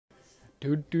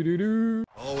Do do do do.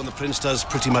 Oh, and the prince does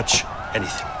pretty much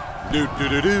anything. Do do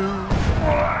do do.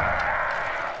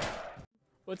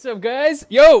 What's up, guys?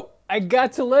 Yo, I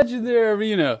got to Legendary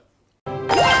Arena.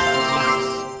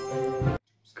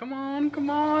 Come on, come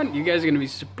on. You guys are gonna be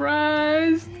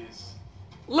surprised.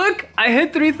 Look, I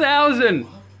hit 3,000.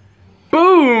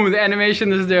 Boom, the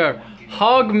animation is there.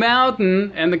 Hog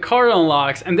Mountain and the card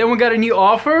unlocks. And then we got a new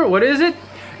offer. What is it?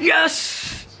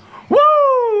 Yes!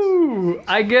 Woo!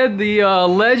 I get the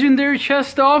legendary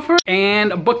chest offer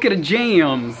and a bucket of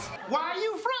jams. Why are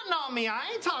you fronting on me? I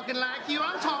ain't talking like you.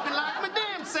 I'm talking like my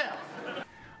damn self.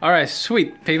 Alright,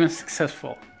 sweet. Payment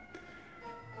successful.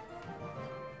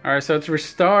 Alright, so it's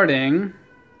restarting.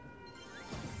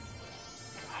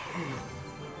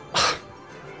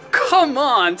 Come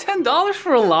on, $10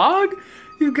 for a log?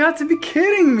 You've got to be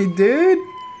kidding me, dude.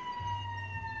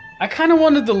 I kind of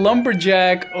wanted the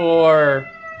lumberjack or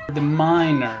the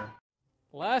miner.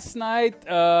 Last night,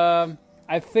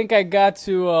 I think I got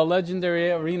to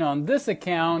Legendary Arena on this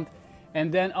account,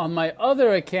 and then on my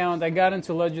other account, I got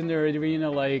into Legendary Arena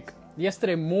like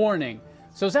yesterday morning.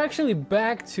 So it's actually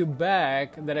back to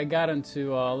back that I got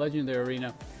into Legendary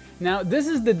Arena. Now, this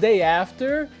is the day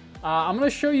after. I'm gonna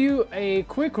show you a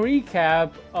quick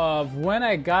recap of when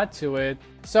I got to it.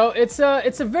 So it's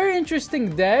a very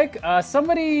interesting deck.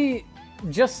 Somebody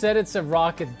just said it's a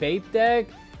rocket bait deck.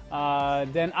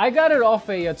 Then I got it off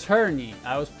a attorney.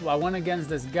 I went against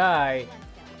this guy,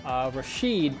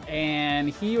 Rashid, and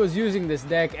he was using this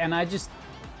deck, and I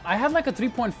had like a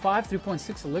 3.5,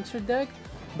 3.6 elixir deck,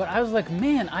 but I was like,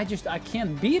 man, I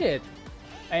can't beat it.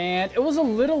 And it was a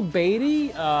little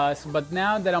baity, but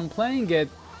now that I'm playing it,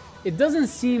 it doesn't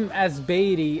seem as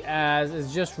baity as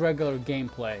it's just regular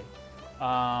gameplay.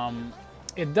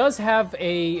 It does have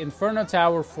a Inferno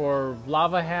tower for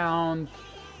Lavahound,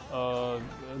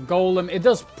 Golem. It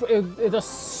does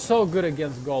so good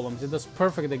against Golems. It does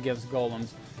perfect against Golems.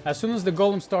 As soon as the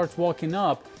Golem starts walking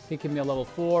up, he can be a level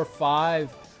 4,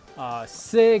 5,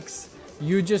 6.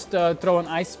 You just throw an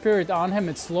Ice Spirit on him.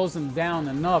 It slows him down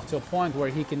enough to a point where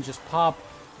he can just pop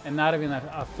and not even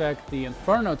affect the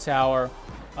Inferno tower.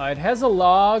 It has a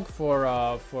log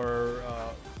for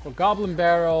Goblin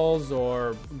barrels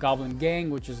or Goblin gang,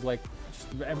 which is like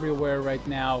just everywhere right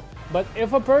now. But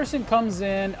if a person comes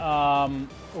in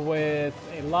with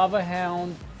a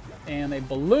Lavahound and a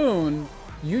balloon,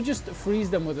 you just freeze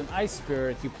them with an Ice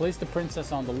Spirit. You place the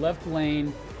princess on the left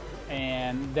lane,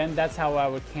 and then that's how I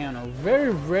would counter.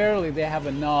 Very rarely they have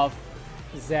enough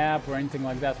zap or anything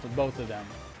like that for both of them,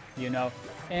 you know.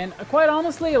 And quite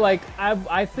honestly, like,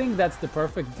 I think that's the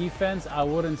perfect defense. I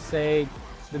wouldn't say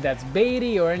that that's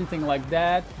baity or anything like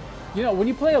that. You know, when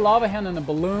you play a Lavahound and a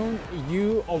balloon,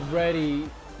 you already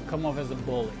come off as a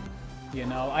bully. You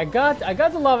know, I got the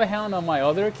Lavahound on my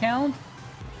other account,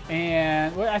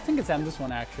 and well, I think it's on this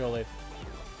one actually.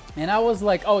 And I was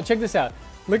like, oh, check this out.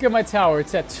 Look at my tower.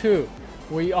 It's at 2.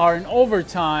 We are in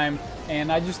overtime,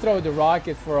 and I just throw the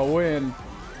rocket for a win.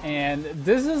 And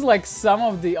this is like some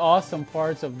of the awesome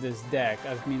parts of this deck.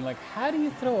 I mean, like, how do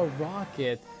you throw a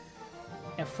rocket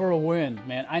for a win,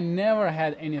 man? I never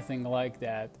had anything like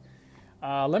that.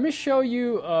 Let me show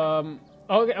you.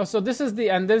 Okay, so this is the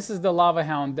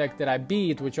Lavahound deck that I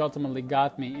beat, which ultimately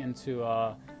got me into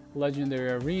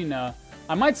Legendary Arena.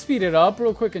 I might speed it up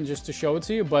real quick and just to show it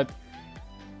to you, but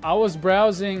I was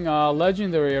browsing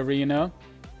Legendary Arena,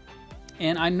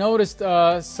 and I noticed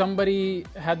somebody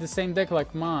had the same deck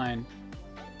like mine.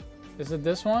 Is it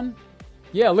this one?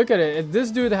 Yeah, look at it.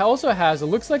 This dude also has. It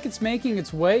looks like it's making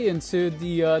its way into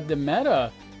the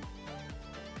meta.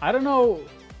 I don't know.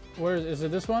 Where is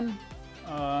it? This one?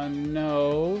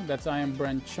 No, that's I Am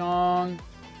Brent Chong.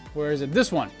 Where is it?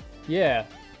 This one. Yeah.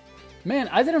 Man,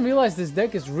 I didn't realize this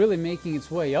deck is really making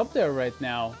its way up there right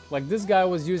now. Like, this guy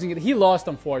was using it. He lost,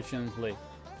 unfortunately.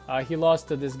 He lost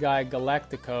to this guy,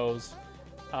 Galacticos.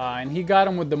 And he got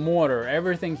him with the mortar.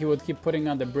 Everything he would keep putting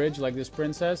on the bridge, like this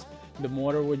princess, the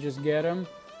mortar would just get him.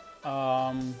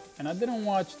 And I didn't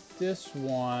watch this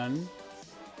one.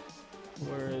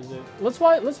 Where is it? Let's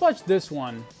watch this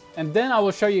one. And then I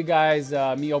will show you guys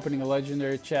me opening a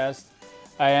legendary chest.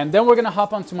 And then we're going to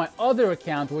hop onto my other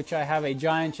account, which I have a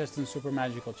giant chest and super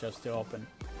magical chest to open.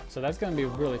 So that's going to be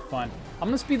really fun. I'm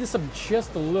going to speed this up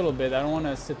just a little bit. I don't want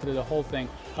to sit through the whole thing.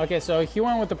 Okay, so he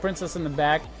went with the princess in the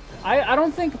back. I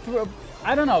don't think,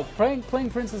 I don't know, playing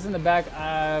princess in the back,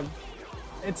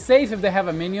 it's safe if they have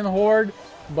a minion horde,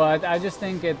 but I just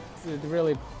think it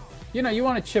really, you know, you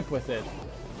want to chip with it.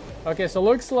 Okay, so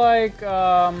looks like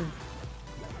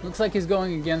he's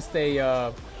going against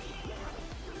a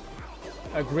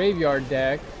graveyard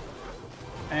deck,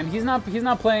 and he's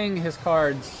not playing his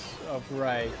cards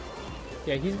right.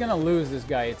 Yeah, he's gonna lose this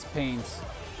guy. It's Paints.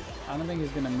 I don't think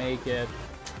he's gonna make it.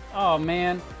 Oh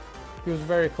man, he was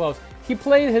very close. He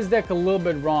played his deck a little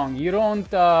bit wrong. You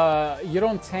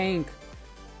don't tank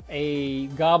a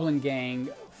Goblin gang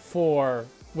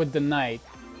with the Knight.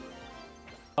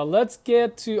 Let's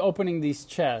get to opening these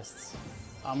chests.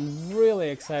 I'm really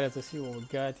excited to see what we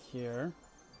got here.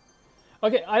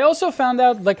 Okay, I also found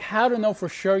out like how to know for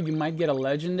sure you might get a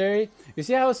legendary. You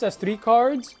see how it says 3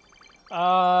 cards?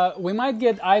 We might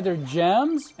get either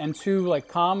gems and 2 like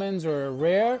commons or a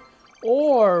rare,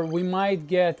 or we might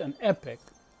get an epic.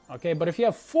 Okay, but if you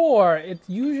have 4, it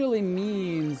usually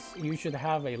means you should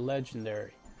have a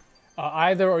legendary.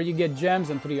 Either or you get gems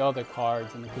and 3 other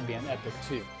cards, and it could be an epic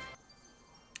too.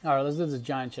 All right, let's do this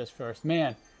giant chest first.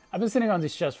 Man, I've been sitting on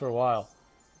this chest for a while.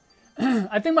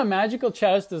 I think my magical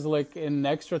chest is like in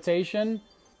next rotation,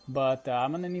 but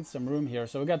I'm gonna need some room here.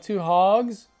 So we got 2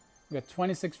 hogs, we got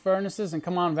 26 furnaces, and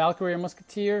come on, Valkerye and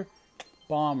Musketeer,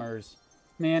 bombers.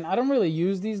 Man, I don't really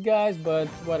use these guys, but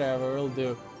whatever, it'll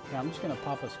do. Yeah, I'm just gonna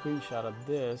pop a screenshot of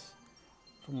this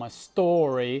for my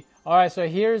story. All right, so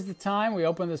here's the time we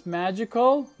open this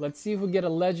magical. Let's see if we get a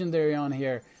legendary on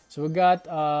here. So we got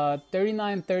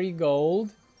 39.30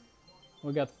 gold.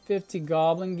 We got 50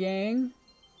 Goblin gang.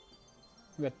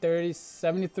 We got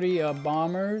 73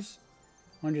 bombers.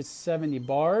 170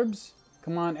 barbs.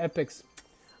 Come on, epics.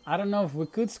 I don't know if we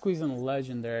could squeeze in a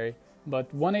legendary,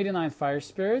 but 189 fire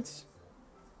spirits.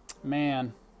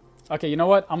 Man. Okay, you know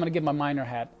what? I'm gonna get my miner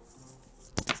hat.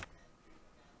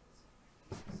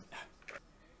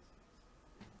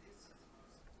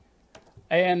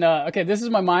 And okay, this is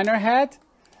my miner hat.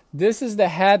 This is the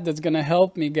hat that's gonna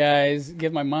help me, guys,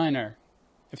 get my miner.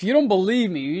 If you don't believe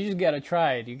me, you just gotta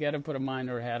try it. You gotta put a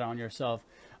miner hat on yourself.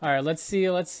 All right, let's see.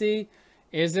 Let's see.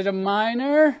 Is it a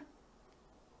miner?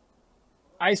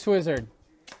 Ice Wizard.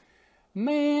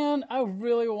 Man, I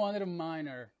really wanted a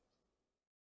miner.